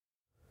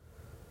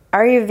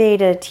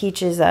Ayurveda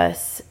teaches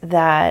us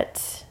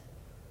that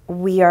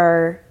we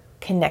are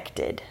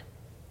connected.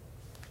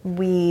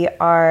 We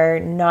are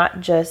not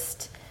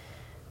just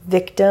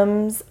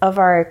victims of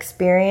our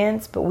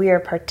experience, but we are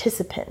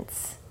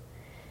participants.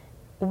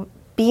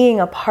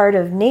 Being a part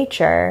of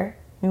nature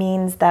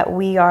means that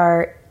we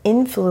are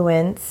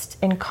influenced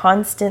and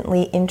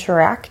constantly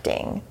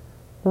interacting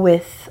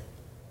with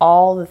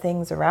all the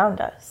things around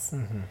us.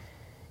 Mm-hmm.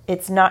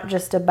 It's not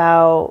just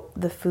about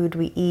the food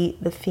we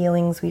eat, the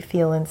feelings we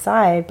feel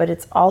inside, but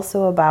it's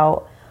also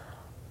about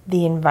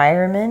the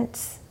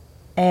environment,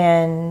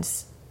 and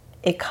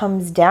it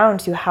comes down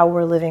to how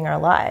we're living our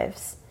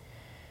lives.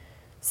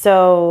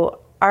 So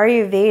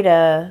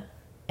Ayurveda,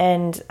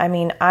 and I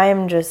mean,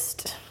 I'm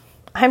just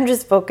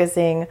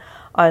focusing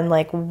on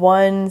like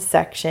one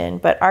section,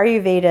 but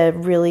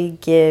Ayurveda really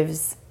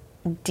gives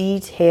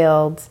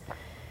detailed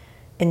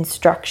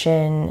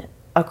instruction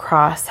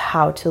across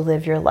how to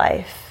live your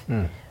life.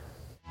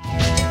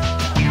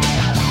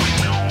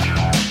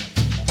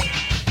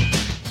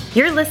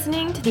 You're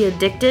listening to the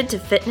Addicted to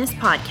Fitness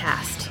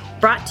podcast,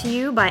 brought to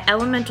you by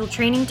Elemental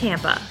Training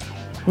Tampa.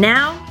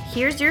 Now,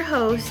 here's your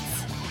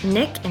hosts,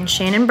 Nick and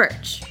Shannon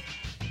Birch.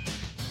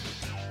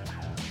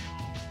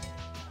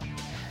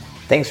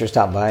 Thanks for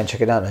stopping by and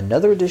checking out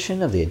another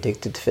edition of the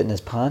Addicted to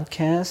Fitness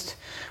podcast.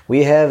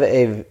 We have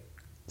a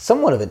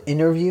somewhat of an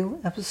interview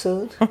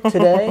episode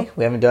today.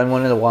 We haven't done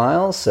one in a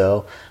while,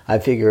 so I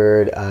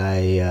figured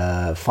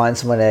I find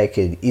someone I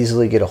could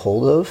easily get a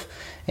hold of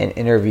and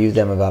interview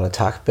them about a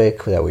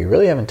topic that we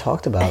really haven't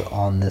talked about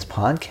on this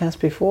podcast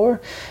before.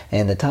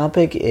 And the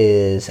topic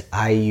is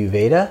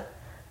Ayurveda,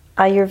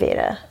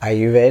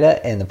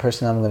 and the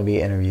person I'm going to be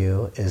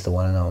interviewing is the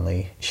one and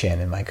only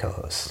Shannon, my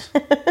co-host,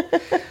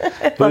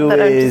 who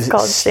is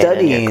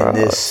studying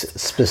this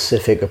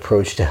specific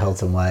approach to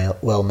health and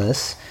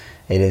wellness.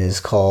 It is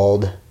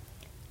called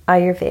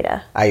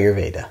Ayurveda.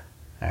 All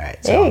right.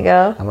 So there you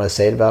go. I'm going to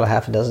say it about a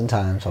half a dozen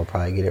times. I'll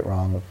probably get it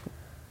wrong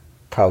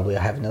probably a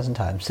half a dozen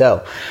times.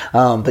 So,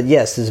 but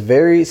yes, this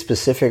very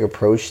specific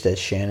approach that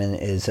Shannon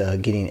is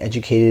getting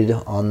educated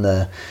on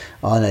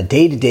a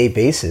day-to-day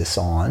basis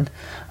on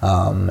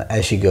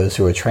as she goes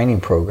through a training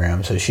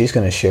program. So she's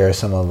going to share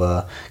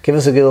give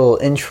us a good little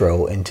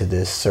intro into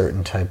this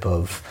certain type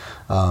of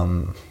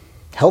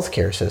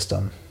healthcare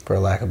system, for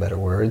lack of better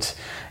words,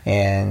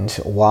 and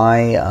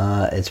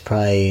why it's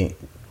probably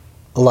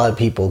a lot of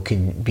people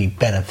can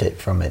benefit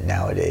from it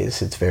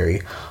nowadays. It's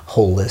very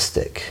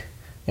holistic,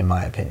 in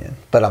my opinion.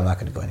 But I'm not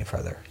going to go any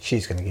further.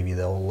 She's going to give you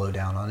the whole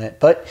lowdown on it.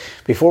 But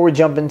before we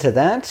jump into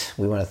that,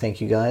 we want to thank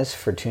you guys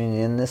for tuning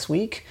in this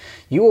week.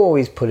 You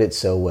always put it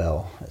so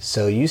well.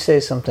 So you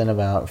say something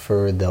about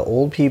for the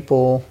old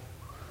people,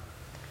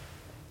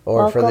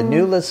 or welcome. For the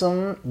new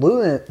listeners,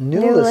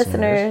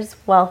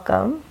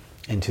 welcome.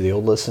 And to the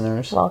old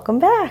listeners, welcome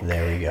back.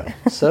 There we go.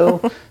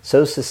 So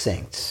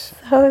succinct.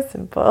 So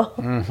simple.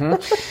 Mm-hmm.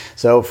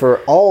 So for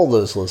all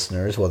those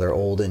listeners, whether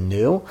old and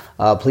new,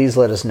 please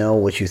let us know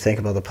what you think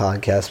about the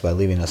podcast by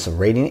leaving us a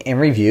rating and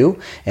review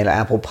in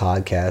Apple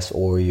Podcasts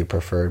or your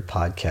preferred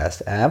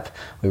podcast app.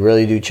 We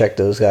really do check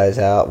those guys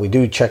out. We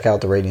do check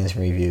out the ratings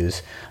and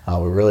reviews.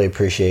 We really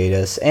appreciate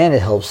us, and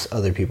it helps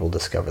other people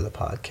discover the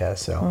podcast.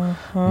 So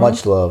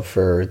much love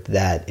for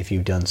that if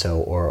you've done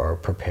so or are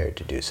prepared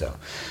to do so.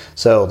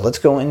 So let's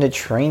go into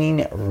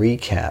training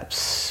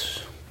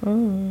recaps.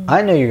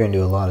 I know you're going to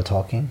do a lot of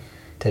talking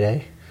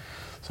today,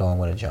 so I'm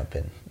going to jump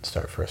in and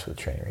start first with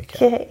training recap.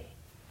 Okay.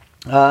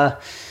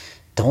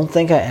 Don't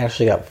think I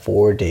actually got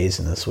 4 days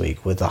in this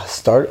week. With the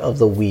start of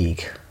the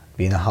week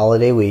being a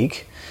holiday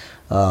week,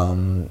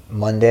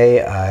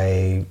 Monday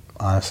I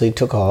honestly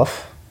took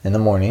off in the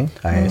morning.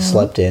 I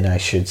slept in, I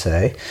should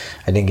say.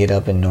 I didn't get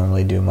up and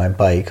normally do my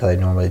bike like I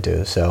normally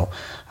do. So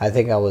I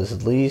think I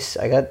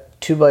got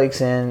 2 bikes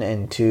in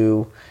and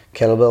 2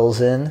 kettlebells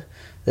in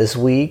this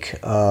week,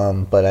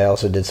 but I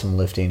also did some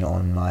lifting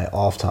on my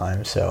off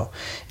time, so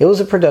it was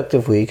a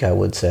productive week, I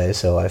would say.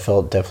 So I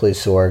felt definitely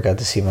sore. I got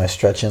to see my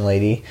stretching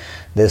lady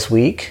this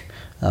week,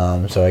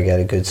 so I got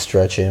a good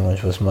stretch in,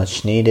 which was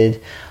much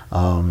needed,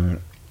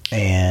 and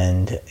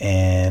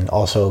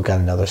also got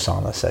another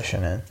sauna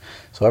session in.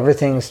 So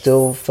everything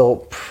still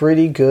felt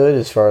pretty good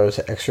as far as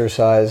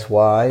exercise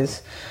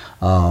wise.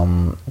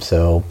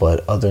 But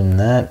other than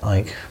that,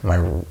 like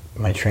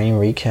my training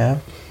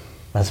recap,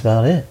 that's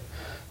about it.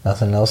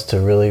 Nothing else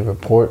to really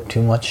report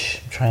too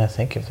much. I'm trying to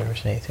think if there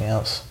was anything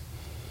else.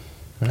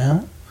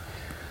 No?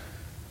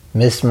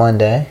 Missed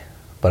Monday,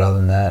 but other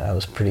than that, I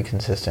was pretty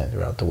consistent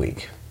throughout the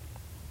week.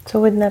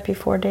 So wouldn't that be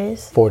 4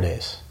 days? 4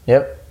 days.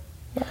 Yep.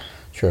 Yeah.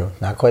 True.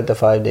 Not quite the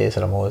 5 days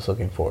that I'm always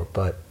looking for,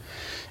 but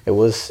it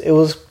was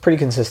pretty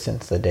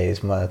consistent the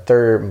days. My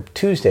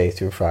Tuesday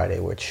through Friday,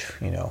 which,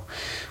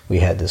 we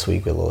had this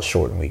week with a little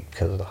shortened week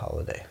because of the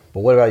holiday. But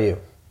what about you?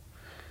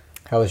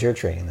 How was your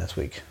training this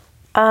week?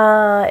 It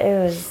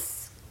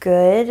was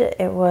good.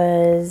 It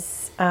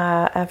was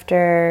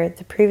after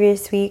the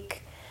previous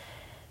week,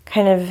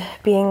 kind of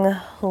being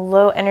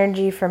low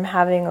energy from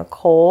having a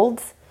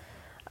cold.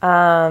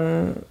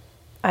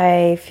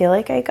 I feel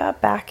like I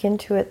got back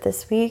into it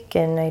this week,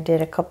 and I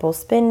did a couple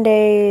spin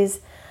days.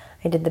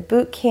 I did the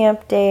boot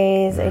camp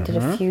days. I did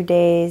a few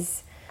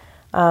days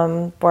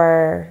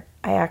where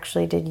I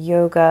actually did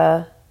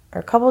yoga,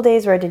 or a couple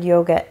days where I did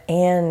yoga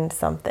and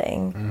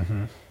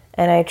something.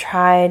 And I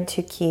tried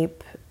to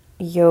keep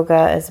yoga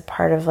as a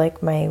part of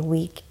like my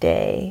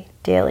weekday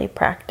daily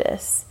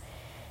practice.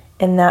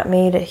 And that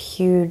made a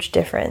huge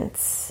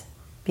difference,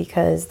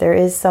 because there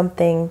is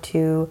something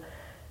to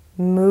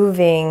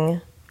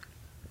moving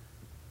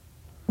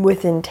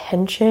with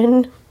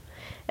intention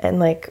and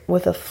like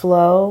with a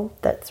flow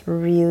that's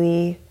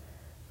really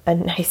a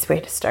nice way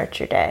to start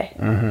your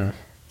day.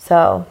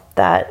 So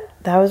that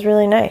was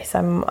really nice.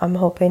 I'm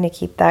hoping to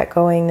keep that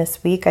going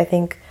this week. I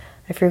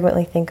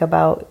frequently think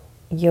about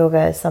yoga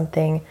as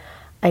something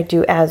I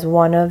do as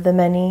one of the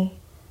many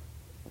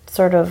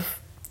sort of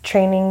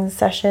training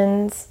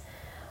sessions,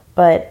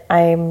 but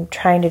I'm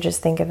trying to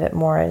just think of it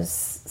more as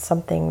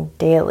something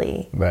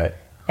daily. Right.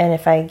 And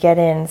if I get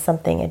in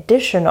something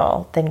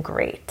additional, then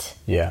great.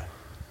 Yeah.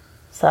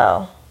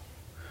 So,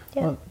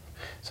 yeah.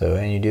 Well,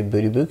 and you did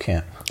Booty Boot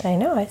Camp. I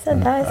know, I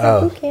said that. I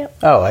said boot camp.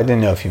 Oh, I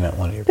didn't know if you meant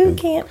one of your Boot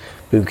camp.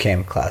 boot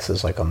camp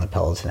classes, like on the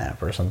Peloton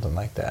app or something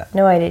like that.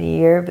 No, I did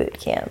your boot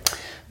camp.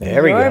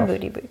 There we go. Your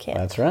booty boot camp.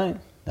 That's right.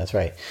 That's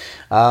right.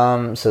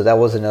 So that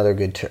was another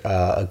good,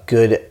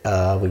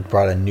 we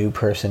brought a new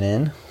person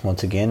in,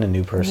 once again, a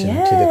new person to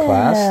the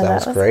class.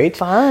 That was great.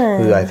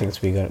 Fun. Who I think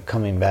is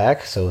coming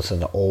back. So it's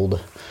an old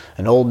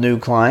new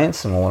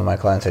client, and one of my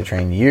clients I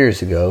trained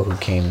years ago who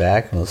came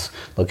back and was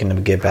looking to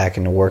get back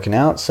into working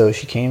out. So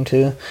she came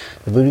to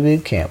the Booty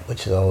Boot Camp,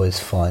 which is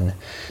always fun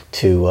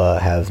to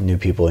have new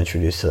people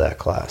introduced to that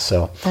class.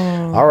 So,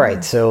 all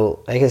right.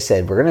 So like I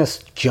said, we're going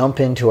to jump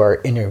into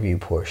our interview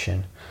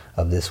portion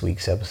of this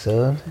week's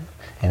episode,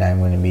 and I'm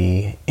going to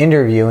be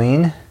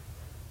interviewing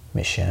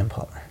Miss Shannon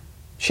Palmer.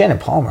 Shannon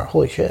Palmer,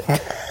 holy shit.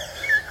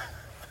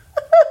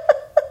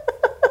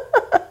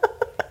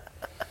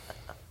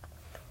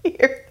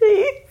 Your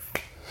face.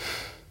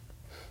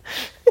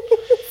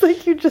 It's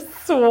like you just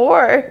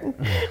swore.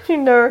 You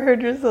never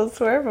heard yourself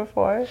swear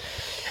before.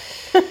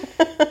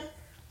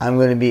 I'm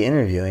going to be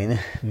interviewing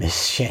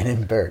Miss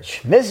Shannon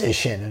Birch. Mrs.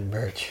 Shannon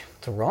Birch.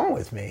 What's wrong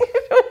with me?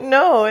 I don't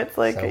know. It's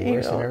like It's the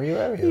worst interview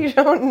ever. You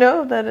don't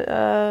know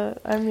that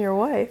I'm your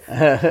wife.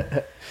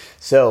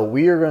 So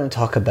we are going to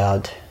talk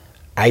about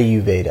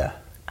Ayurveda.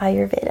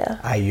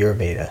 Ayurveda.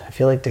 I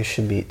feel like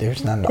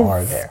there's not an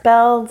R there.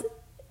 Spelled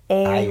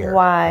Ayur,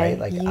 right?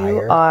 Like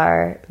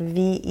Ayurveda.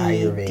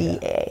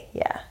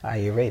 Yeah.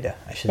 Ayurveda.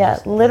 I should Yeah,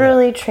 just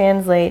literally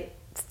translates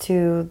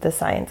to the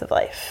science of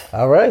life.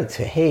 All right.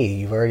 So, hey,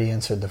 you've already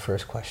answered the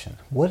first question.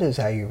 What does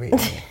Ayurveda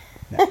mean?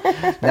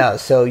 No.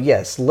 So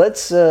yes,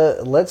 let's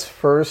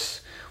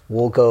first,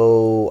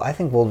 I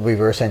think we'll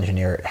reverse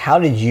engineer it. How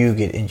did you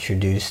get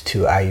introduced to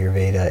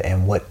Ayurveda,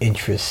 and what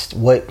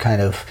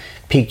kind of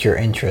piqued your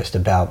interest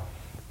about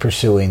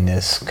pursuing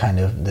this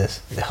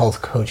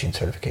health coaching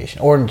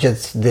certification, or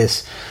just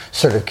this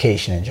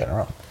certification in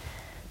general?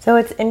 So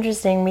it's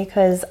interesting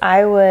because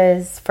I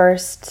was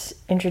first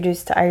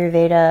introduced to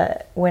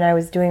Ayurveda when I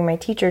was doing my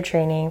teacher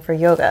training for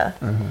yoga.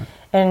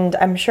 And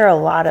I'm sure a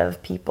lot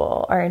of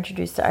people are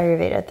introduced to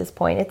Ayurveda at this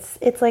point.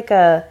 It's like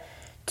a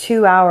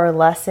 2-hour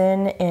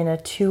lesson in a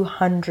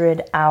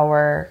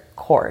 200-hour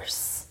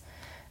course.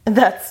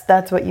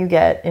 That's what you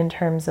get in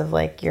terms of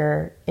like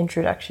your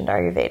introduction to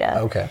Ayurveda.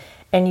 Okay.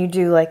 And you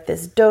do like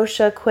this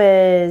dosha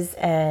quiz,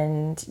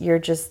 and you're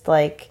just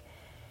like,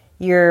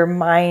 your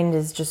mind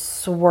is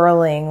just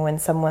swirling when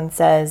someone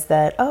says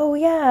that, oh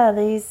yeah,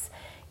 this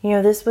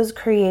was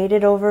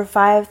created over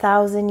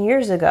 5,000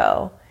 years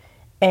ago.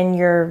 And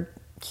your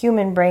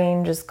human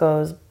brain just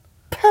goes,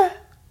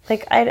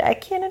 like, I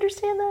can't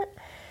understand that.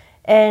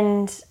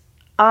 And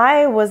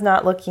I was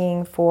not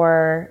looking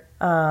for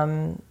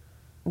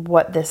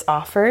what this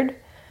offered.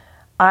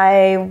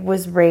 I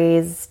was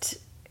raised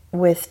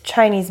with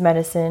Chinese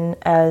medicine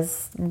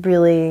as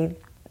really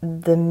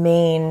the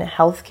main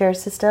healthcare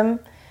system.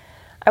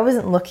 I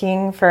wasn't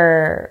looking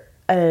for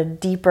a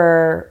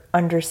deeper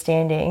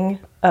understanding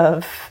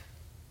of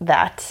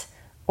that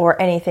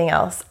or anything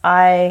else.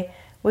 I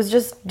was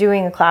just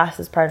doing a class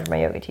as part of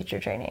my yoga teacher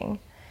training.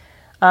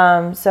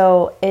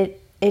 So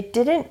it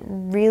didn't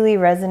really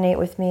resonate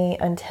with me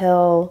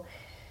until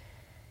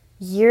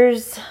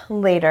years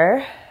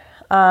later.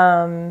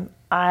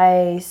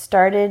 I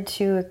started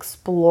to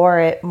explore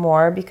it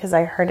more because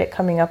I heard it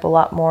coming up a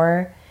lot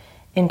more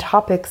in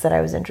topics that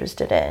I was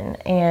interested in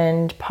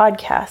and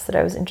podcasts that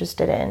I was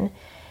interested in.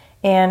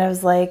 And I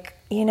was like,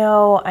 I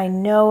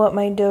know what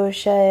my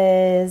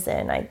dosha is,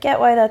 and I get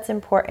why that's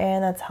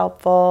important, that's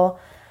helpful.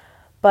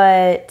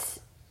 But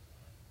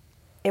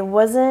it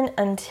wasn't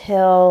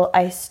until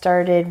I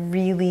started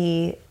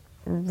really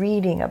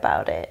reading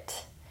about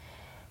it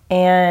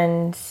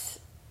and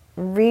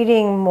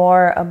reading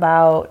more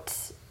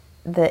about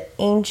the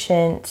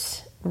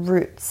ancient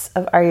roots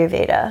of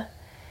Ayurveda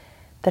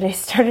that I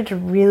started to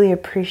really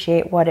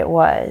appreciate what it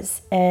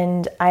was.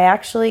 And I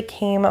actually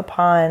came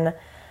upon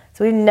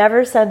So we've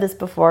never said this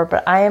before,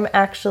 but I am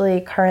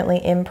actually currently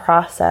in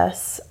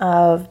process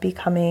of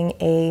becoming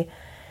a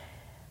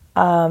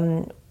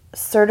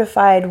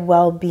certified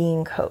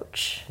well-being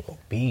coach.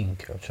 Well-being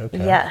coach, okay.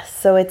 Yes,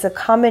 so it's a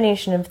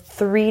combination of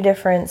 3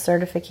 different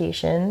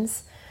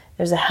certifications.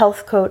 There's a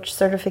health coach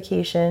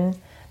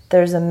certification,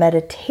 there's a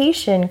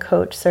meditation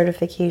coach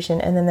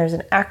certification, and then there's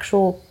an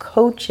actual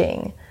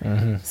coaching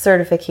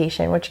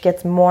certification, which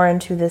gets more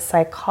into the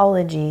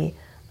psychology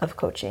of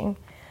coaching.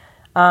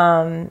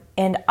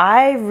 And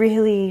I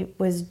really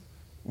was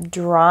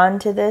drawn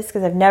to this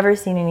because I've never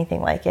seen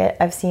anything like it.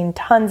 I've seen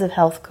tons of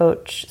health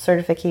coach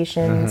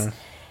certifications,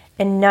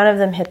 and none of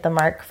them hit the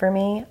mark for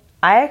me.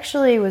 I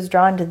actually was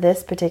drawn to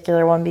this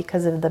particular one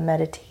because of the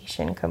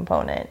meditation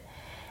component.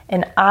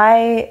 And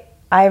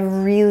I've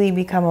really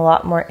become a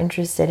lot more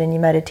interested in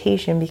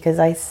meditation because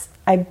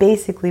I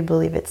basically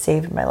believe it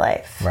saved my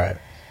life. Right.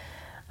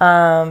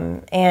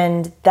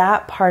 And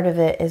that part of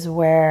it is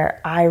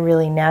where I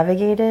really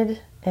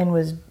navigated and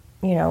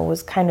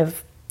was kind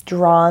of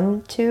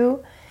drawn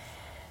to.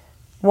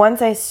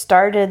 Once I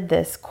started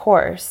this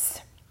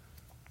course,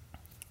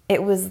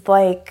 it was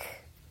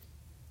like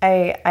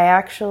I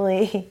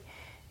actually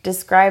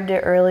described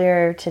it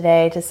earlier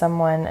today to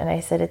someone, and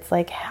I said it's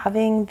like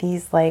having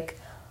these like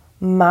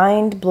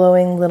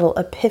mind-blowing little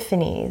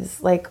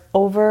epiphanies, like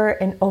over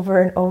and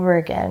over and over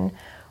again,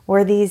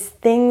 where these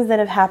things that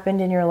have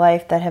happened in your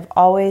life that have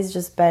always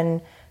just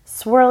been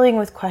swirling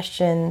with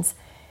questions,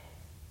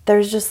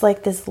 there's just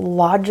like this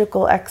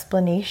logical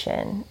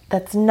explanation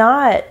that's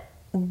not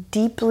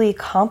deeply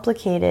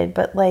complicated,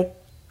 but like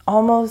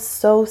almost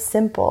so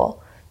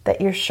simple that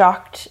you're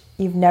shocked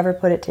you've never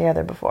put it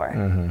together before.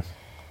 Mm-hmm.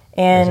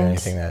 And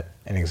is there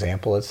an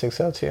example that sticks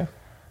out to you?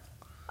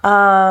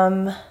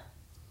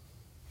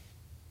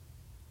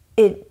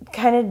 It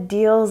kind of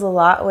deals a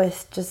lot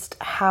with just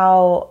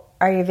how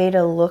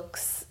Ayurveda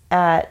looks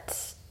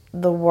at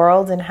the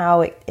world and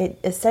how it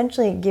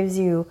essentially gives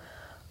you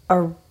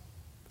a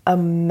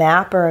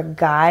map or a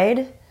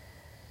guide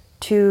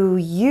to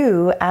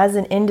you as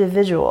an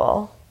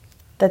individual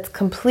that's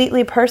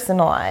completely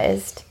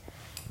personalized.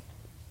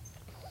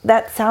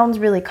 That sounds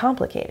really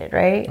complicated,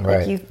 right?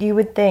 Right. Like you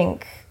would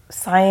think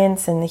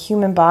science and the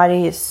human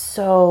body is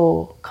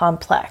so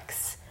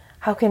complex.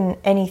 How can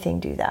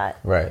anything do that?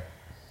 Right.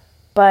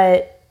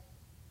 But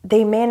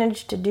they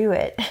managed to do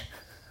it.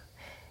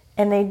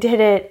 And they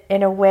did it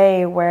in a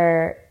way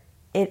where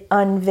it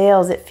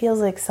unveils, it feels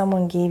like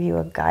someone gave you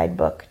a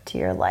guidebook to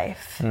your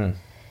life,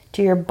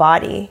 to your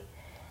body.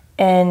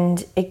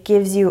 And it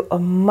gives you a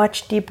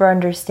much deeper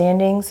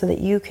understanding so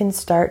that you can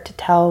start to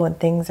tell when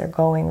things are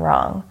going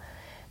wrong.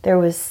 There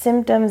was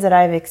symptoms that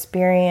I've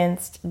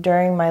experienced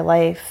during my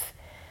life.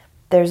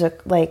 There's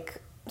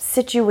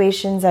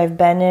situations I've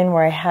been in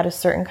where I had a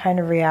certain kind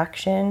of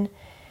reaction.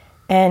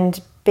 And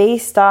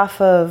based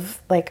off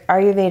of like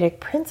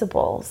Ayurvedic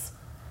principles,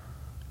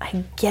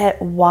 I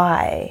get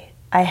why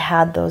I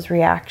had those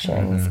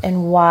reactions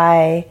and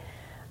why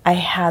I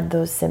had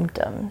those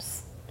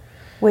symptoms,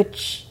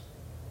 which,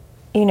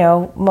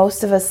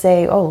 most of us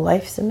say, oh,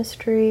 life's a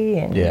mystery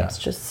and it's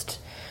just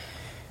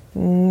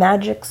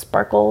magic,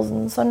 sparkles,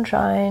 and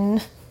sunshine.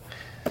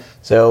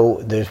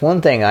 So there's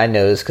one thing I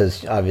noticed,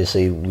 because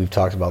obviously we've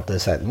talked about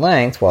this at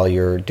length while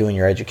you're doing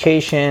your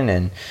education,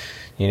 and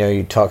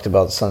you talked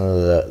about some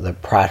of the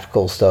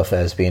practical stuff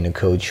as being a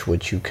coach,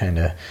 which you kind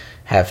of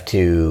have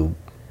to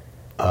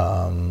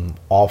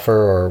offer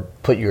or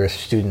put your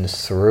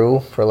students through,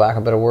 for lack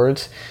of better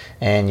words.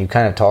 And you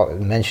kind of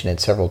mentioned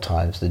it several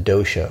times, the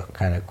dosha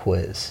kind of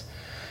quiz.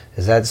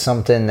 Is that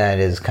something that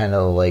is kind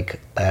of like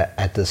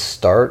at the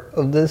start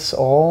of this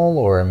all?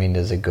 Or,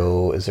 is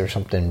there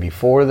something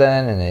before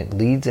then and it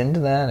leads into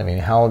that?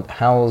 How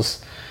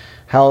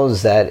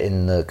is that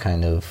in the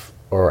kind of,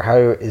 or how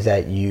is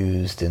that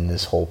used in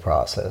this whole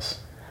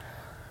process?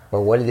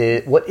 Or what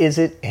is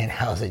it and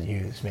how is it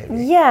used,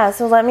 maybe? Yeah,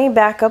 so let me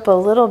back up a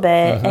little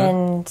bit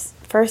and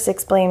first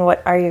explain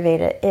what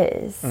Ayurveda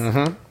is.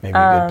 Maybe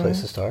a good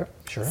place to start.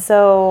 Sure.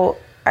 So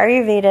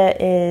Ayurveda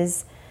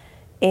is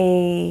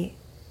a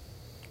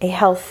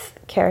health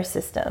care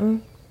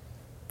system,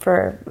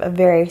 for a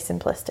very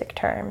simplistic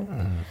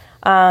term.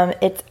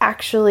 It's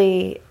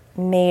actually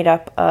made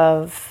up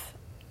of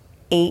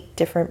 8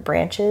 different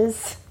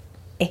branches.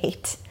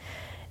 8.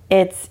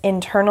 It's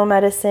internal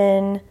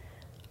medicine,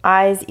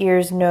 eyes,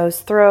 ears, nose,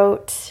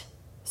 throat,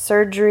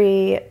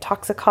 surgery,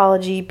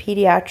 toxicology,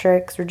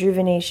 pediatrics,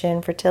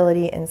 rejuvenation,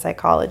 fertility, and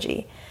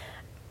psychology.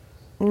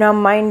 Now,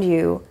 mind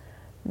you,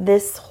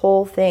 this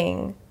whole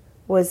thing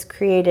was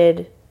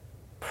created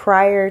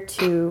prior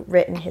to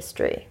written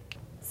history.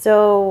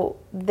 So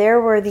there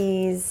were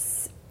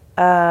these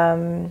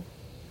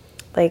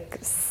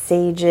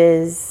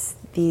sages,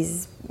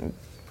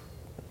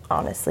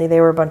 honestly,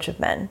 they were a bunch of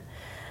men.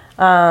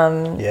 They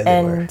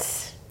were.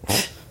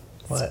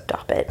 What?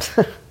 Stop it.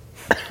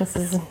 This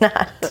is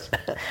not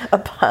a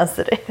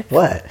positive.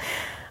 What?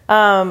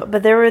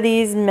 But there were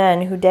these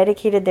men who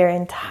dedicated their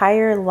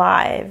entire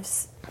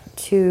lives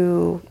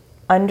to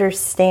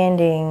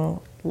understanding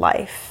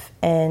life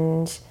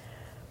and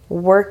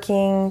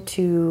working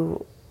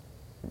to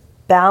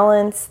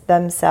balance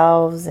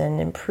themselves and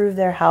improve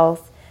their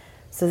health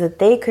so that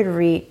they could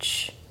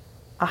reach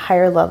a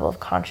higher level of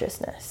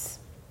consciousness.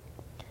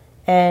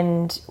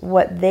 And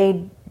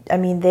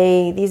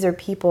these are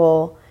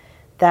people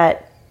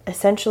that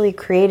essentially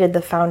created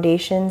the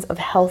foundations of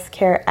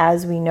healthcare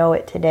as we know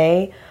it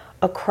today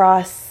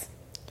across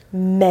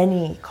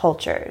many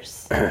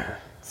cultures.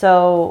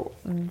 So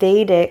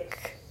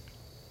Vedic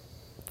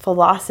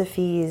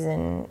philosophies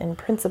and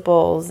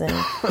principles and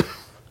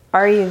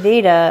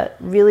Ayurveda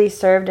really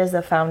served as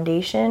a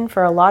foundation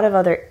for a lot of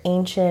other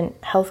ancient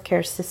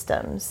healthcare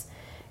systems.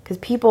 Because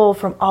people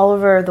from all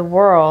over the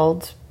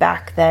world,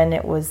 back then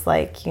it was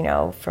like, you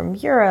know, from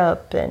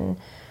Europe and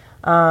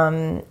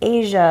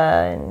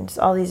Asia and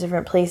all these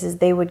different places,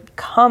 they would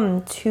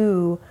come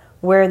to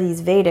where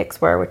these Vedics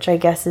were, which I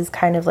guess is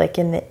kind of like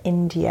in the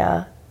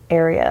India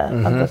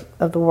area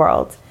of the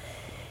world.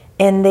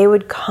 And they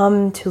would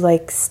come to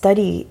like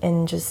study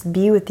and just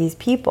be with these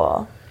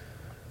people.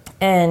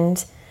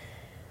 And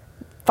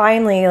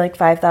finally, like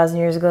 5,000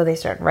 years ago, they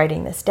started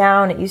writing this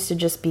down. It used to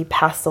just be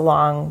passed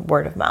along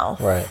word of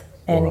mouth. Right.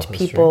 And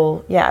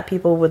people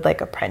would like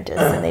apprentice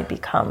and they'd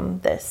become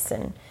this.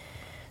 And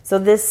so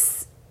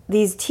these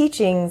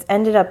teachings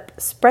ended up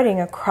spreading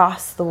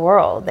across the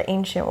world, the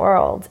ancient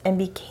world, and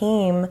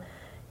became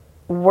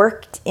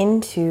worked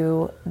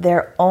into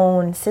their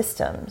own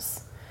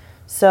systems.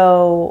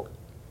 So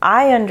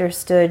I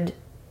understood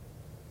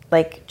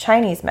like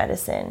Chinese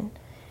medicine,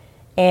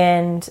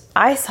 and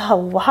I saw a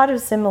lot of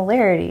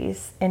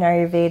similarities in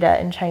Ayurveda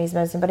and Chinese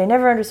medicine, but I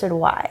never understood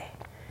why.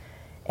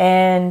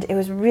 And it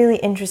was really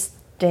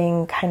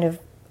interesting kind of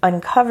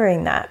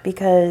uncovering that,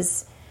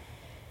 because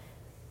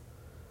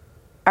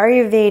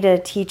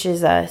Ayurveda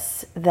teaches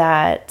us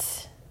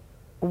that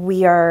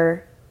we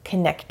are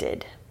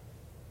connected.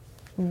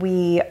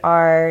 We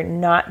are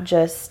not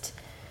just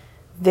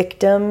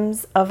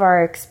victims of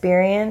our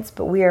experience,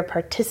 but we are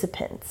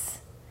participants.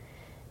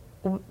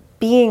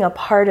 Being a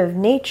part of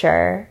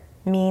nature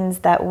means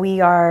that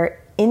we are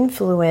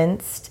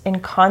influenced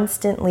and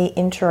constantly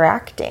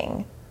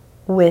interacting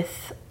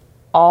with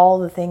all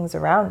the things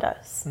around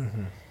us.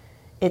 Mm-hmm.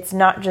 It's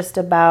not just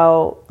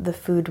about the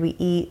food we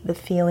eat, the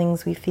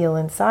feelings we feel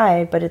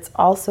inside, but it's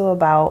also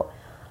about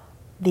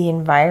the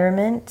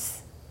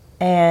environment,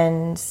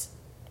 and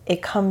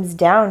it comes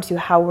down to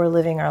how we're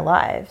living our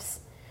lives.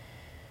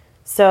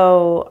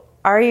 So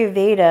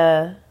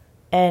Ayurveda,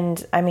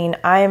 and I mean,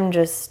 I'm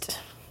just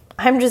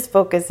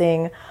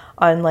focusing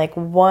on like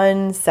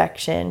one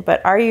section,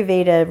 but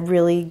Ayurveda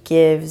really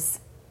gives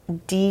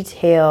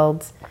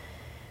detailed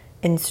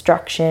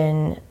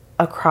instruction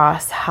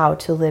across how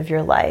to live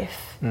your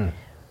life.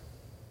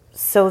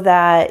 So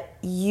that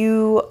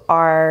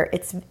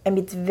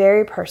it's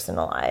very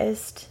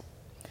personalized.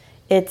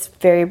 It's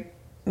very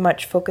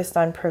much focused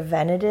on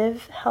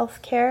preventative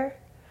healthcare,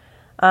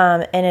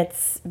 and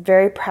it's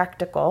very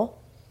practical.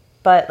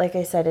 But like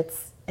I said,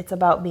 it's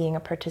about being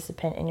a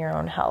participant in your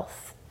own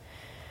health.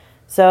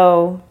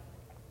 So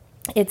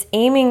it's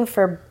aiming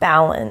for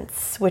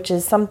balance, which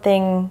is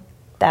something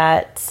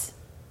that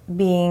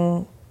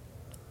being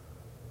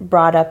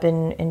brought up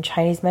in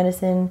Chinese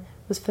medicine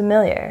was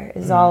familiar.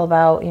 It's all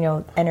about,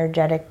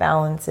 energetic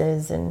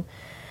balances, and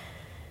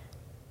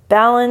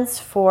balance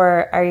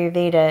for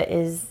Ayurveda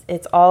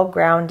it's all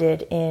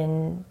grounded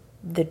in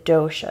the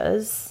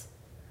doshas,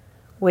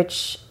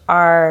 which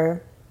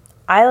are,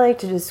 I like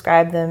to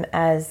describe them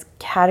as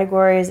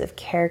categories of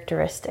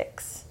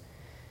characteristics.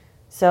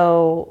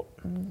 So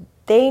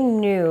they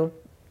knew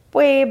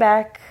way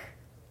back,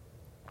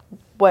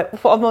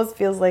 what almost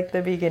feels like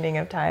the beginning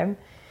of time,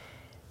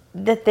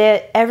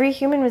 that every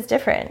human was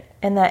different,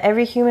 and that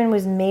every human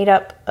was made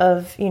up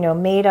of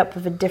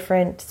a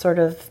different sort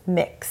of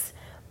mix.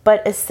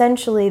 But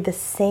essentially the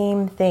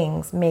same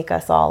things make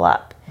us all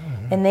up.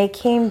 Mm-hmm. And they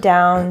came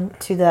down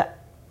to the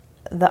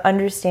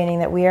understanding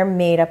that we are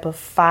made up of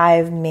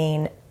 5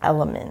 main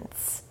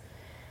elements: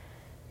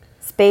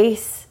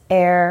 space,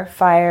 air,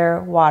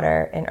 fire,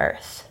 water, and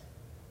earth.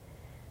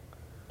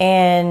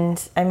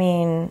 And I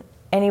mean,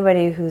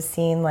 anybody who's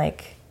seen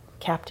like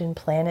Captain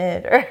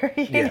Planet or,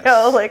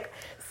 like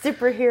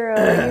superhero,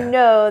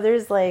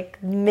 there's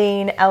like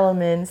main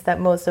elements that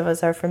most of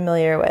us are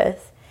familiar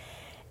with.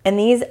 And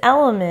these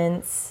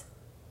elements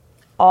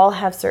all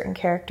have certain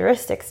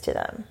characteristics to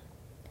them.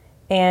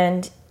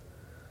 And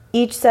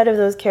each set of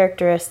those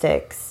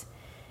characteristics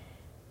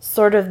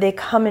they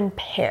come in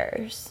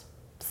pairs.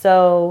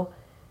 So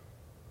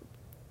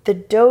the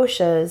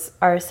doshas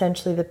are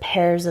essentially the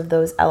pairs of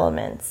those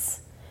elements.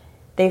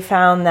 They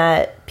found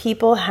that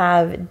people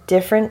have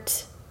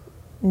different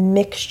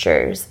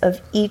mixtures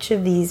of each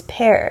of these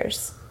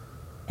pairs.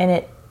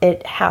 And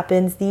it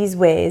happens these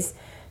ways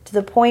to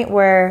the point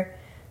where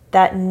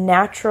that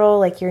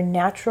your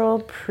natural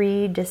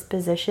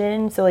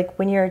predisposition, so like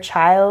when you're a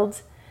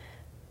child,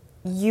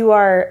 you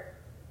are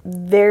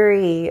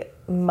very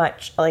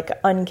much like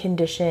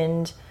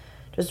unconditioned,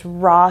 just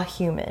raw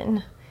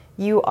human.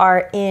 You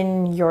are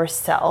in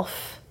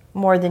yourself.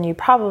 more than you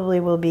probably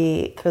will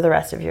be for the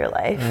rest of your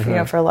life,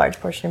 for a large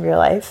portion of your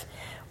life,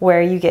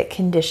 where you get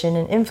conditioned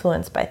and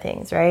influenced by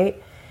things,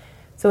 right?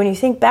 So when you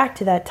think back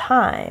to that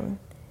time,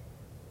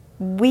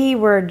 we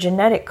were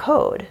genetic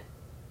code,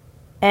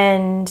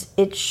 and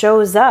it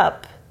shows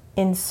up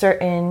in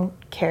certain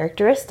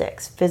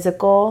characteristics,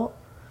 physical,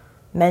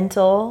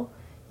 mental.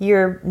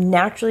 You're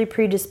naturally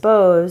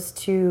predisposed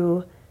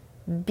to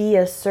be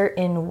a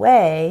certain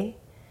way,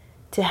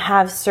 to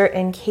have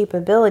certain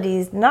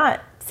capabilities,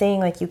 not saying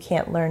like you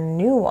can't learn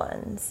new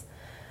ones,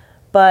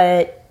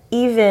 but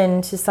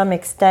even to some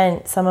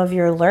extent, some of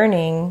your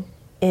learning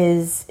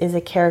is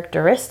a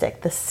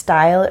characteristic, the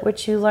style at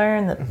which you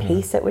learn, the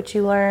pace at which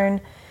you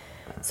learn.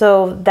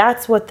 So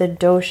that's what the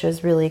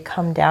doshas really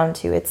come down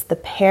to. It's the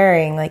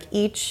pairing, like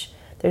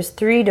there's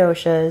 3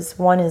 doshas.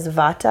 One is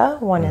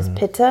vata, one is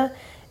pitta,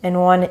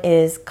 and one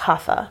is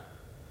kapha.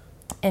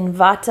 And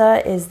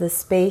vata is the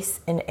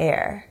space and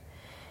air.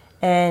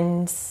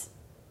 And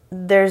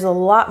there's a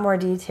lot more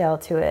detail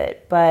to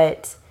it,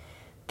 but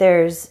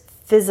there's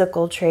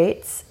physical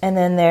traits, and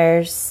then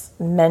there's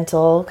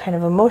mental, kind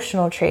of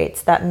emotional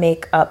traits that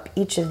make up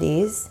each of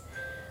these.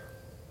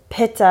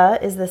 Pitta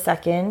is the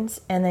second,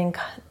 and then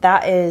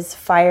that is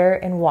fire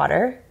and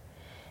water.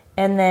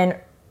 And then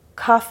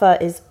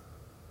kapha is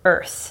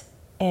earth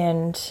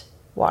and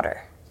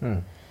water.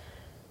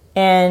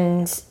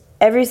 And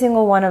every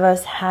single one of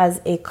us has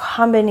a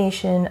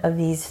combination of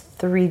these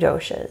 3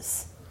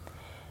 doshas,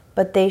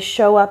 but they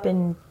show up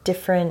in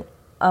different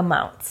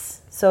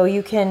amounts. So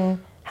you can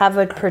have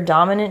a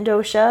predominant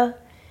dosha,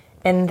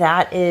 and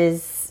that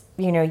is,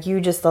 you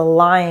just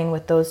align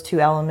with those 2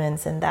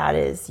 elements, and that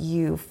is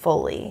you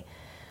fully.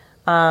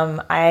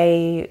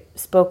 I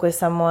spoke with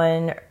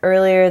someone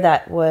earlier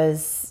that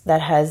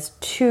has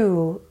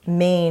 2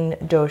 main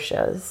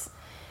doshas.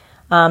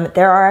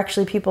 There are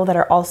actually people that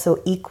are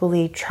also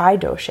equally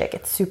tridoshic.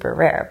 It's super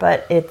rare,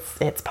 but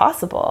it's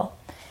possible.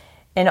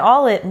 And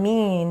all it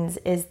means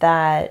is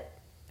that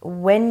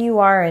when you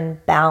are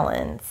in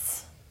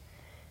balance,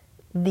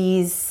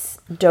 these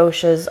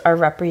doshas are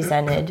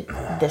represented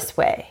this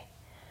way.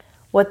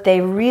 What they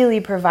really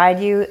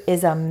provide you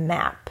is a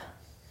map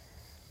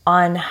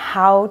on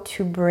how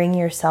to bring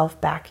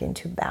yourself back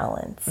into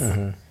balance.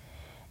 And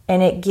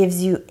it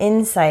gives you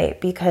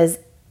insight, because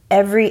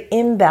every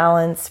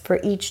imbalance for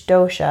each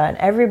dosha, and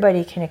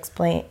everybody can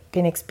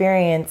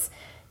experience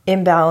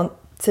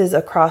imbalances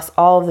across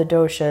all of the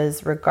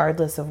doshas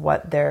regardless of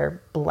what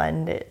their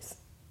blend is.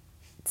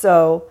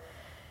 So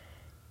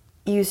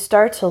you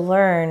start to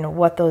learn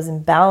what those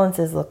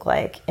imbalances look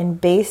like,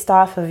 and based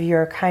off of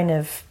your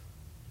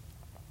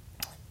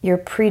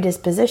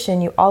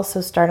predisposition, you also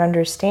start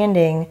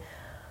understanding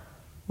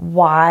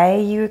why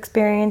you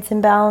experience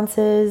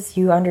imbalances.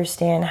 You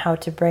understand how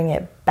to bring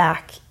it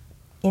back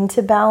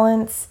into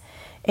balance,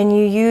 and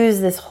you use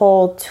this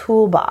whole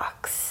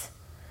toolbox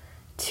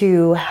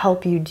to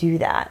help you do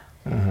that.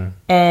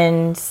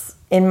 And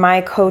in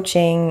my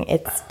coaching,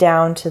 it's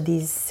down to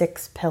these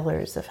 6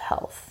 pillars of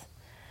health.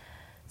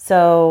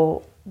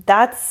 So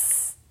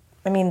that's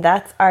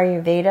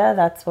Ayurveda.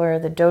 That's where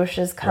the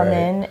doshas come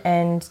in,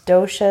 and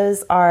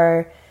doshas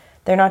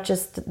they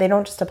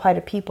don't just apply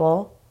to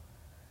people.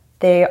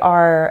 They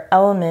are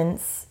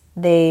elements.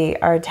 They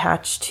are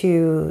attached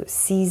to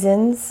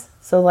seasons.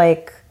 So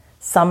like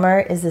summer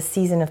is the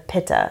season of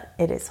pitta.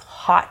 It is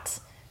hot.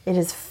 It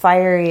is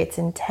fiery. It's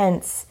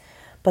intense.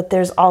 But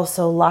there's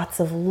also lots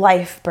of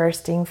life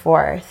bursting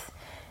forth.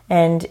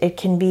 And it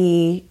can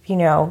be,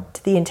 to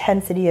the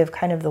intensity of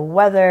kind of the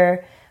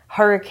weather,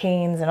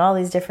 hurricanes and all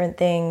these different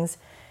things.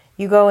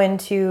 You go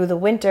into the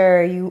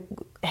winter, you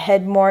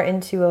head more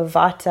into a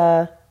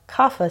vata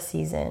kapha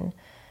season.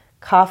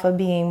 Kapha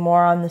being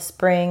more on the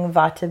spring,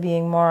 vata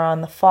being more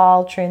on the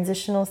fall,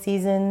 transitional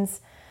seasons.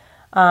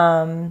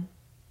 But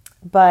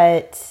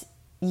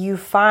you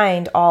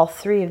find all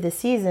 3 of the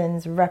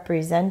seasons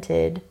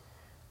represented,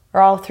 or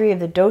all 3 of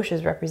the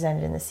doshas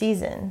represented in the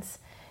seasons.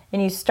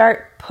 And you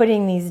start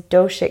putting these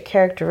doshic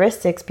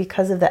characteristics,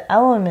 because of the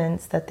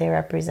elements that they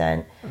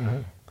represent,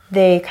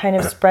 they kind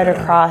of spread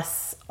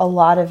across a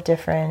lot of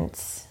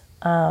different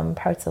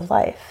parts of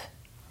life.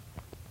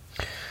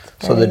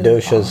 So the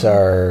doshas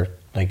are,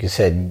 like you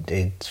said,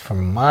 it's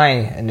from my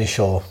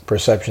initial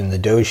perception, the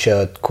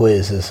dosha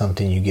quiz is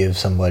something you give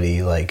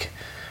somebody like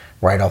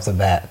right off the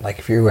bat. Like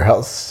if you're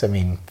else,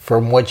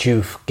 from what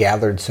you've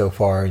gathered so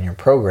far in your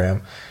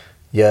program,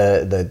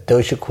 the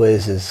dosha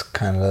quiz is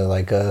kind of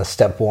like a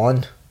step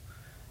 1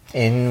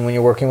 when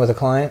you're working with a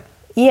client.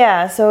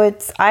 Yeah, so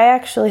I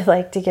actually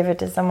like to give it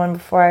to someone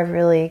before I've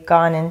really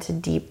gone into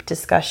deep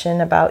discussion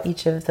about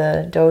each of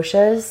the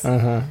doshas,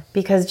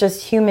 because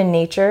just human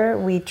nature,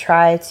 we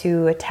try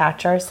to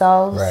attach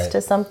ourselves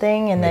to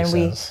something, and then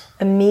we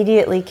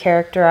immediately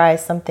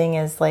characterize something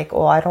as like,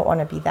 I don't want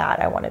to be that,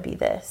 I want to be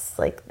this,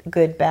 like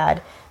good,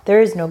 bad. There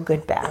is no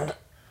good, bad.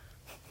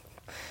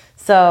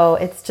 So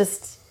it's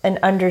just an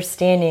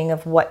understanding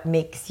of what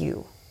makes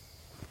you.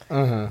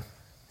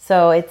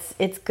 So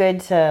it's good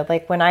to,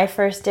 like, when I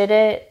first did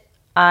it,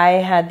 I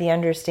had the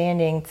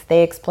understanding,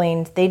 they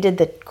did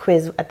the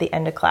quiz at the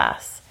end of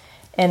class.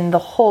 And the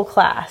whole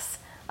class,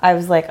 I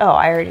was like, oh,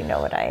 I already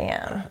know what I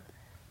am.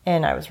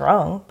 And I was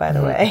wrong, by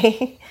the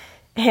way.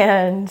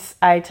 And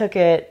I took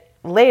it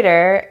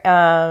later,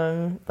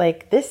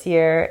 like this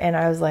year, and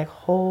I was like,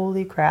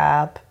 holy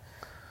crap.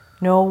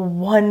 No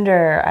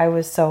wonder I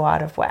was so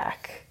out of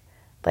whack.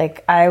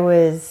 Like, I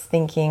was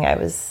thinking I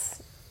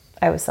was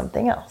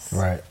something else.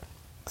 Right.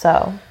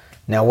 So.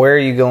 Now, where are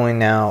you going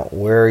now?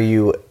 Where are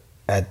you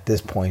at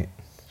this point?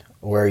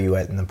 Where are you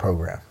at in the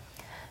program?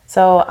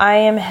 So I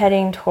am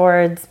heading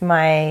towards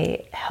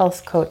my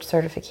health coach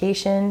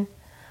certification.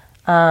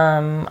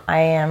 I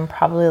am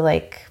probably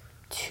like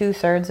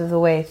 2/3 of the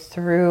way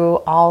through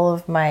all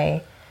of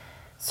my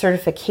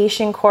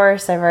certification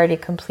course. I've already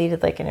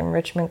completed like an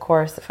enrichment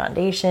course, the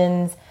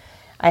foundations.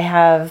 I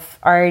have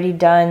already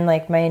done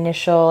like my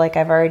initial, like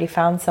I've already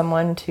found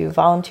someone to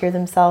volunteer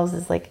themselves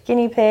as like a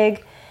guinea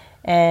pig.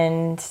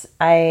 And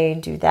I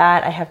do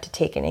that. I have to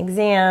take an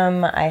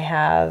exam. I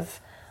have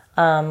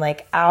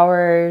like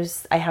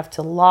hours I have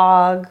to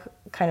log,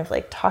 kind of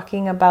like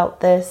talking about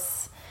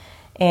this.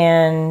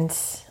 And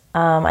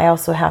I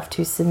also have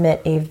to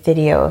submit a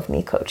video of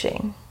me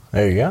coaching.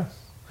 There you go.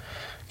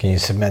 Can you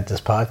submit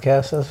this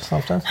podcast as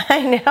something?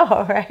 I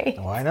know, right?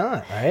 Why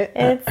not, right?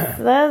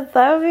 That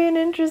would be an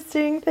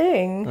interesting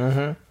thing.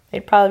 Mm-hmm.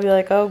 They'd probably be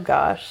like, oh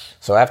gosh.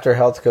 So after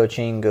health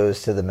coaching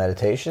goes to the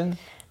meditation?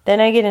 Then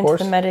I get into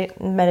the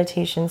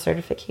meditation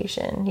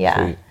certification.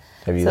 Yeah. Sweet.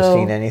 Have you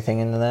seen anything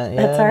into that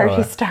yet? That's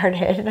already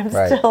started.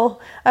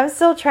 I'm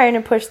still trying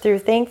to push through.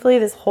 Thankfully,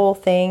 this whole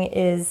thing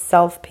is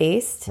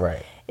self-paced.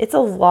 Right. It's a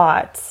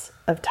lot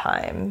of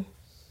time,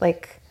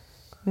 like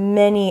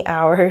many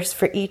hours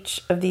for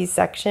each of these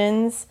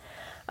sections.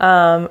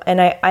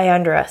 And I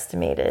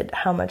underestimated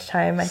how much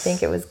time I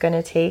think it was going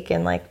to take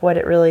and like what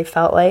it really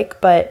felt like.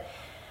 But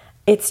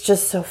it's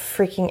just so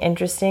freaking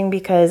interesting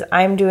because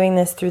I'm doing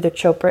this through the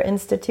Chopra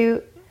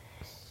Institute.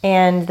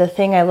 And the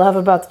thing I love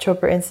about the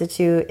Chopra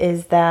Institute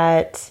is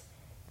that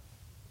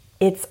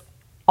it's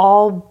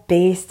all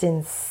based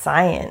in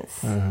science.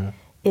 Mm-hmm.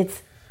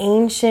 It's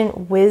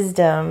ancient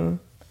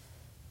wisdom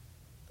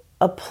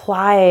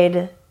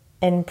applied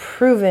and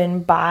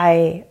proven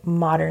by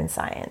modern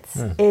science.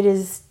 It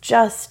is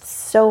just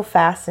so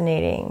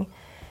fascinating.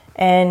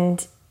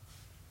 And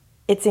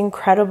it's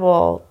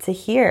incredible to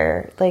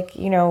hear, like,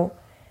 you know,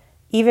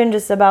 even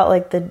just about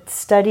like the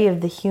study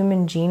of the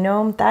human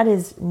genome, that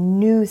is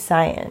new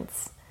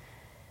science.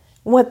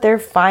 What they're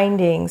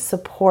finding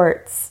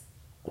supports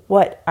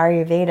what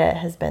Ayurveda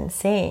has been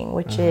saying,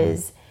 which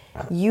is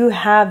you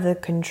have the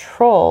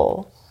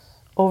control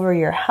over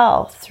your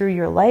health through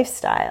your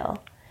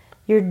lifestyle.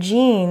 Your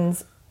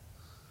genes,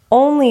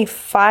 only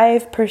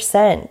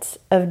 5%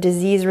 of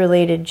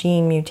disease-related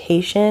gene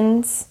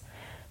mutations,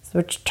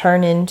 which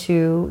turn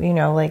into, you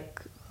know,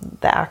 like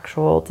the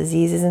actual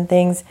diseases and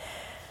things,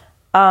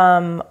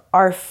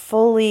 are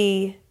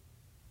fully,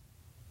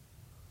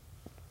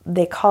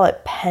 they call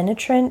it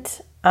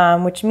penetrant,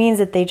 which means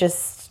that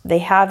they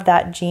have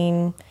that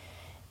gene,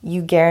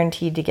 you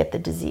guaranteed to get the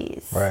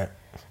disease. Right.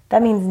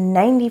 That means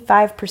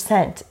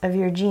 95% of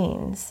your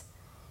genes.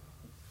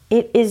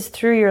 It is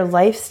through your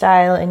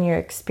lifestyle and your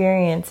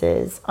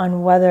experiences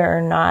on whether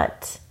or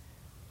not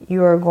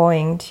you are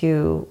going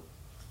to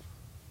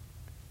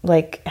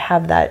like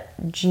have that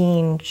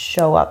gene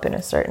show up in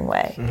a certain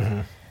way. Mm-hmm.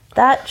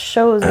 That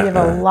shows we have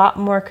a lot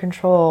more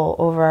control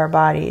over our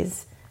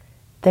bodies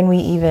than we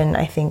even,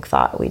 I think,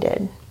 thought we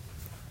did.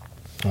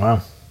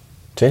 Wow.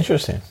 It's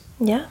interesting.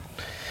 Yeah.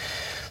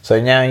 So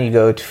now you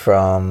go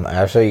from,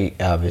 after you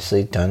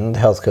obviously done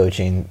health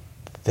coaching,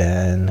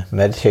 then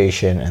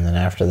meditation, and then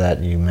after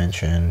that you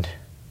mentioned,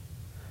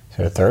 is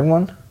there a third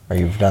one? Or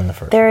you've done the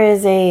first? There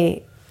is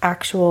a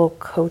actual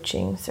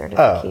coaching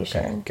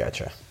certification. Oh, okay.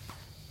 Gotcha.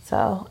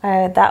 So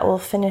that will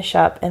finish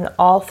up, and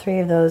all three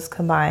of those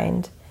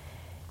combined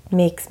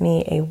makes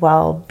me a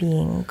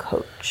well-being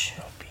coach.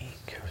 Well-being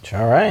coach.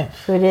 All right.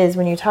 So it is,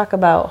 when you talk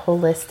about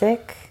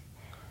holistic,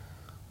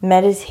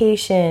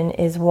 meditation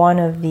is one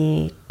of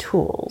the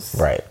tools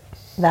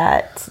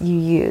that you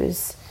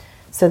use.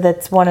 So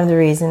that's one of the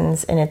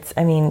reasons, and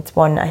it's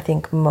one I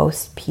think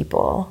most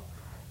people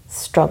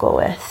struggle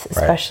with,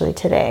 especially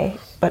today,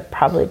 but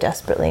probably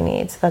desperately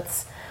need. So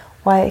that's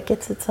why it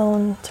gets its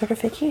own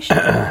certification.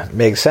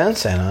 Makes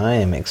sense, and I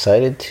am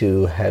excited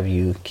to have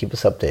you keep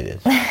us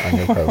updated on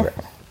your program.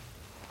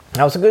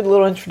 That was a good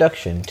little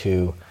introduction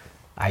to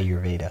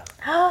Ayurveda.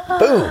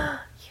 Boom!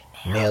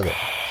 You nailed it.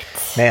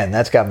 Man,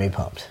 that's got me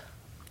pumped.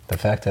 The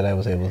fact that I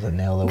was able to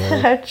nail the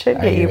word That should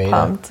get you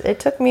pumped. It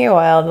took me a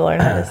while to learn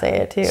how to say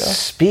it, too.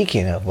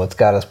 Speaking of what's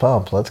got us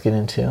pumped, let's get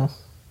into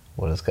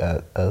what has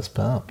got us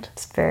pumped.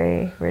 It's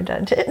very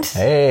redundant.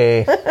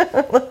 Hey!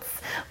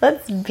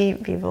 let's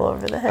beat people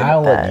over the head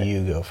I'll with that. let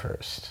you go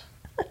first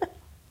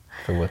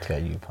for what's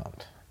got you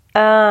pumped.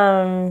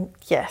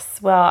 Yes.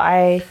 Well,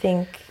 I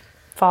think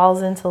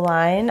falls into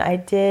line. I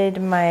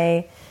did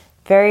my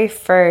very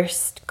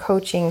first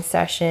coaching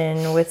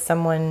session with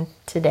someone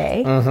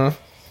today. Mm-hmm.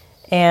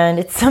 And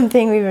it's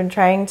something we've been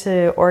trying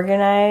to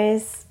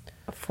organize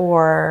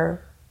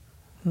for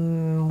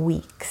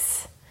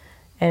weeks.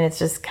 And it's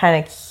just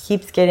kind of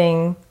keeps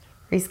getting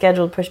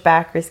rescheduled, pushed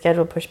back,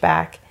 rescheduled, pushed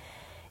back.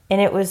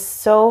 And it was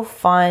so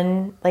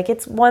fun. Like,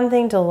 it's one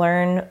thing to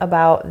learn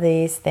about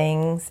these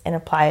things and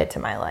apply it to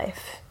my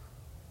life.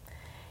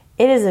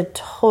 It is a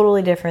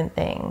totally different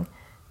thing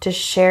to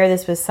share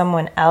this with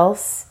someone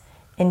else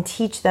and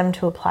teach them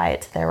to apply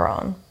it to their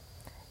own.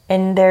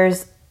 And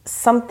there's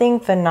something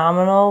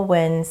phenomenal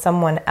when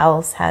someone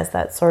else has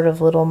that sort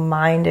of little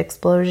mind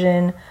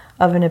explosion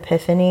of an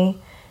epiphany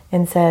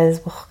and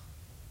says, well,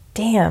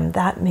 damn,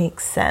 that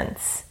makes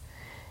sense.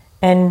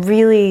 And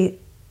really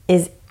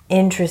is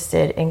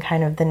interested in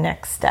kind of the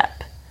next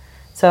step.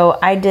 So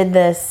I did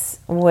this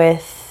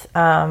with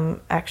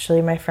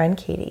actually my friend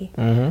Katie,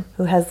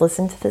 who has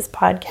listened to this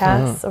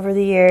podcast over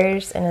the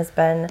years and has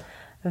been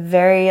a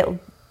very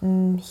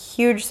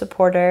huge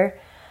supporter.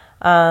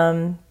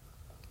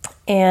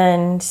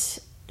 And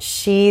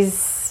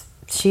she's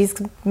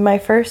my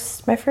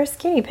first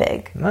guinea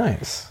pig.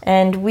 Nice.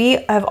 And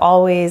we have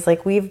always,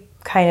 like, we've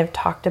kind of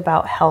talked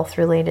about health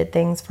related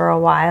things for a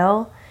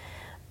while,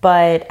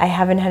 but I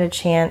haven't had a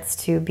chance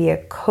to be a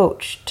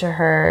coach to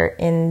her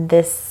in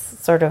this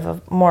sort of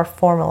a more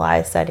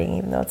formalized setting,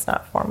 even though it's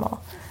not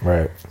formal.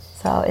 Right.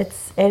 So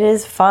it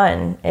is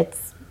fun.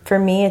 For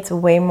me, it's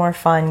way more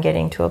fun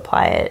getting to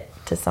apply it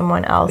to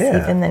someone else,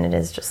 even than it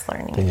is just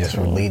learning. And just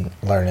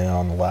learning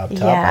on the laptop,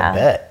 Yeah. I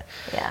bet.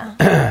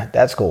 Yeah.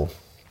 That's cool.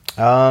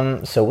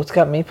 So what's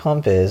got me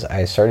pumped is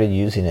I started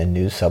using a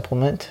new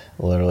supplement.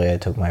 Literally, I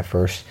took my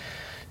first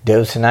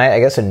dose tonight. I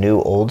guess a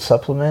new old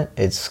supplement.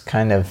 It's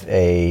kind of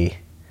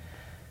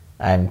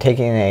I'm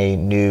taking a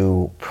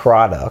new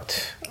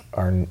product,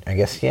 or I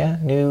guess,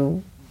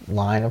 new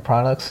line of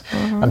products.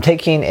 I'm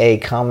taking a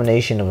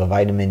combination of a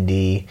vitamin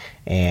D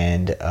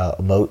and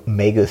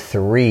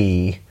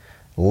omega-3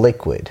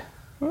 liquid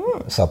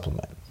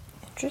supplement.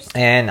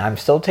 Interesting. And I'm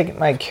still taking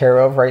my Care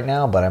of right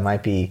now, but I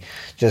might be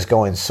just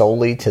going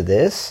solely to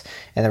this.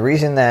 And the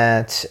reason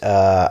that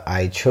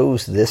I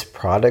chose this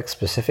product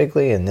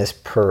specifically and this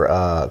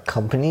per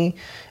company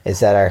is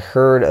that I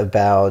heard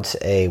about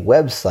a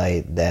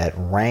website that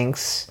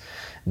ranks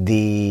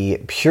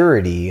the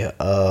purity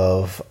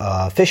of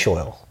fish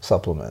oil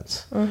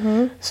supplements.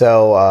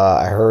 So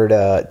I heard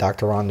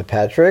Dr. Rhonda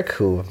Patrick,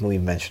 who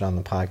we've mentioned on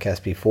the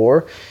podcast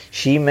before,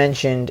 she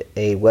mentioned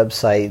a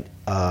website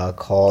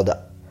called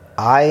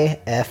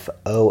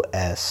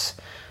IFOS,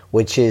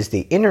 which is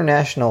the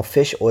International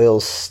Fish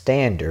Oils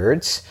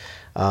Standards.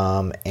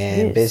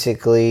 And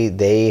basically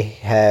they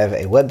have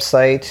a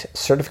website,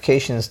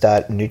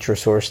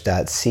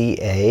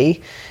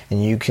 certifications.nutrisource.ca,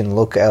 and you can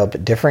look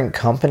up different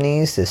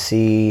companies to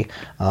see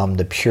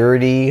the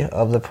purity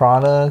of the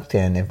product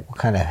and what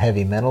kind of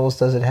heavy metals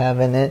does it have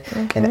in it,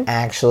 and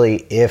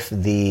actually if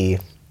the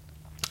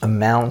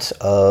amount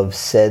of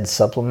said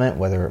supplement,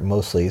 whether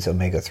mostly it's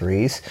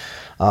omega-3s,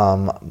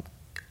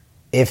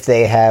 if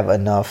they have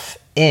enough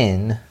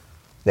they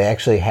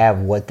actually have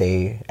what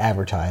they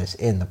advertise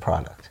in the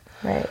product.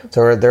 Right.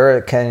 So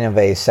they're kind of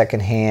a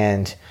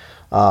secondhand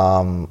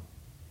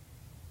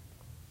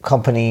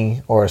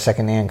company, or a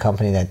secondhand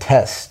company that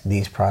tests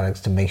these products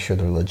to make sure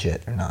they're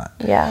legit or not.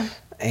 Yeah.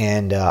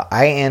 And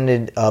I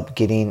ended up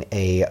getting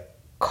a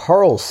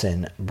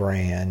Carlson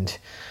brand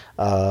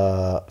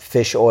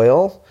fish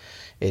oil.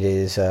 It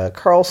is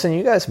Carlson.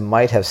 You guys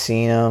might have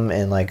seen them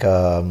in like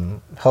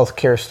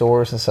healthcare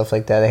stores and stuff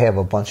like that. They have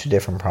a bunch of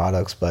different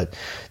products, but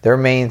their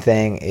main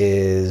thing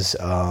is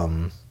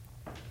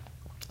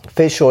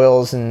fish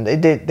oils, and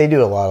they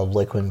do a lot of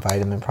liquid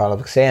vitamin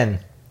products and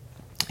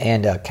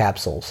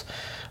capsules.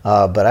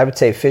 But I would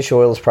say fish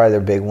oil is probably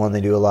their big one. They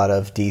do a lot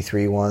of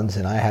D3 ones,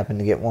 and I happened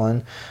to get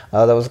one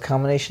that was a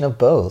combination of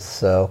both.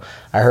 So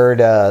I heard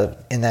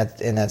in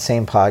that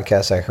same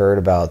podcast, I heard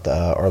about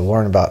or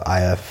learned about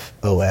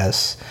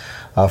IFOS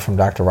from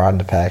Dr.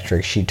 Rhonda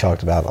Patrick. She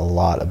talked about a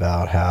lot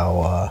about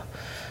how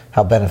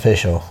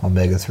beneficial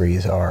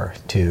omega-3s are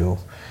to,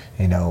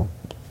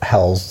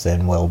 health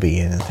and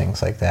well-being and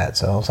things like that.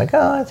 So I was like,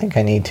 I think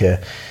I need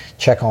to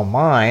check on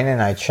mine,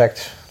 and I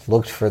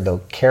looked for the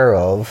Care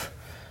of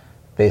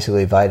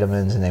basically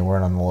vitamins, and they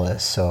weren't on the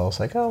list. So I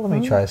was like, let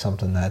me try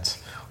something that's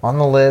on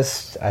the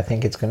list. I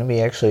think it's going to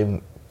be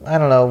actually, I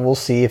don't know, we'll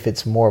see if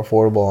it's more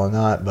affordable or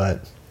not,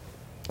 but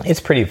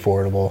it's pretty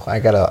affordable. I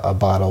got a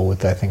bottle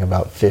with, I think,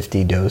 about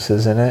 50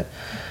 doses in it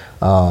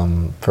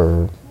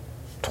for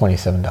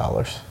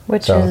 $27.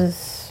 Which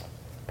is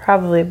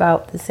probably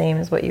about the same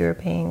as what you were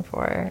paying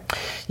for.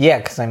 Yeah,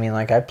 because I mean,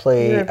 like I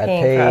pay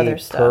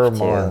per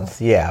month.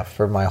 Too. Yeah,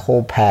 for my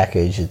whole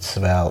package, it's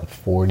about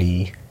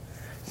 $43.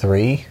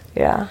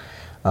 Yeah.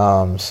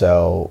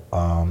 So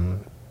I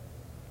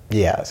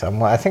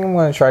think I'm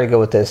going to try to go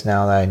with this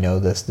now that I know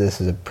this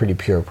is a pretty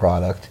pure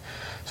product.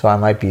 So I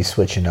might be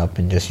switching up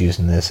and just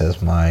using this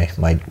as my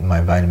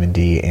vitamin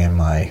D and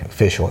my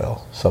fish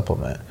oil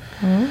supplement.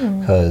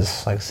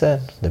 Because, like I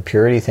said, the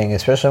purity thing,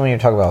 especially when you're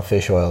talking about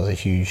fish oil, is a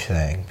huge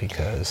thing.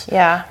 Because,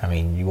 I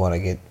mean, you want to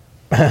get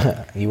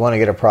You want to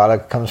get a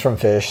product that comes from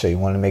fish, so you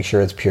want to make sure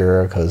it's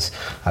pure, because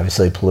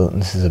obviously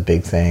pollutants is a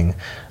big thing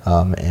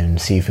in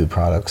seafood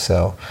products.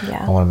 So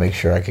I want to make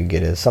sure I could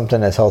get it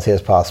something as healthy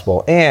as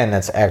possible, and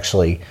that's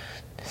actually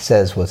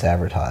says what's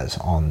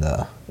advertised on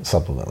the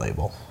supplement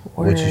label,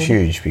 which is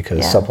huge,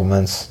 because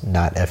supplements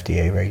not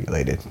FDA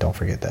regulated. Don't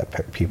forget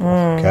that, people.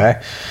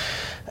 Okay.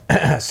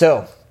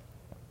 So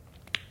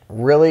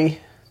really,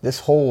 this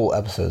whole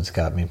episode's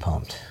got me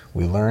pumped.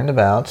 We learned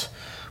about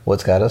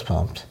what's got us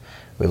pumped.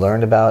 We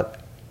learned about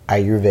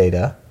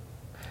Ayurveda.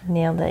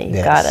 Nailed it.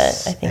 You got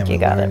it. I think you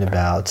got it. And we learned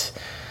about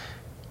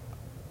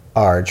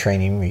our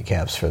training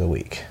recaps for the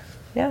week.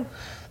 Yeah.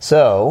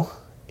 So,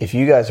 if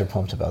you guys are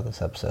pumped about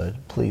this episode,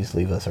 please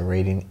leave us a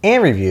rating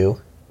and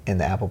review in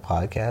the Apple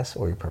Podcast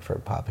or your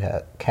preferred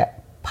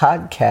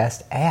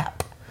podcast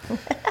app.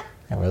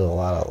 And really a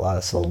lot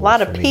of syllables. A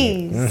lot of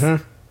P's.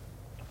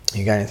 Mm-hmm.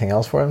 You got anything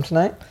else for him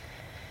tonight?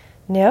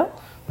 No.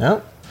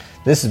 No?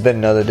 This has been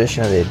another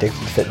edition of the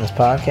Addicted to Fitness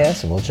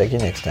Podcast, and we'll check you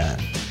next time.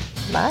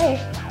 Bye.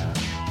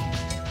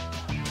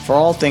 For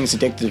all things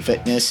Addicted to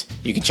Fitness,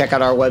 you can check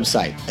out our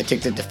website,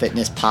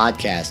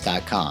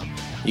 addictedtofitnesspodcast.com.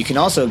 You can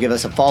also give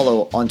us a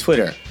follow on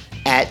Twitter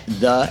at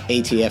the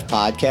ATF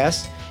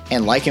Podcast,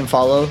 and like and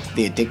follow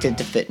the Addicted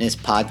to Fitness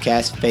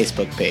Podcast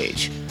Facebook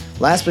page.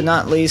 Last but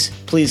not least,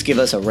 please give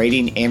us a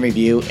rating and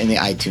review in the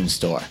iTunes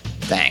Store.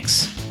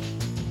 Thanks.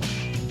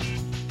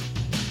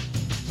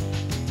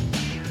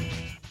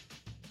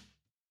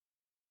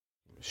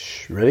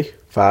 Ready?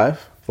 5,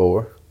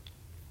 4.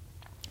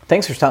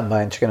 Thanks for stopping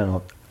by and checking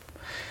out.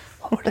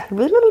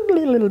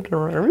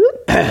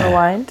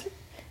 Rewind.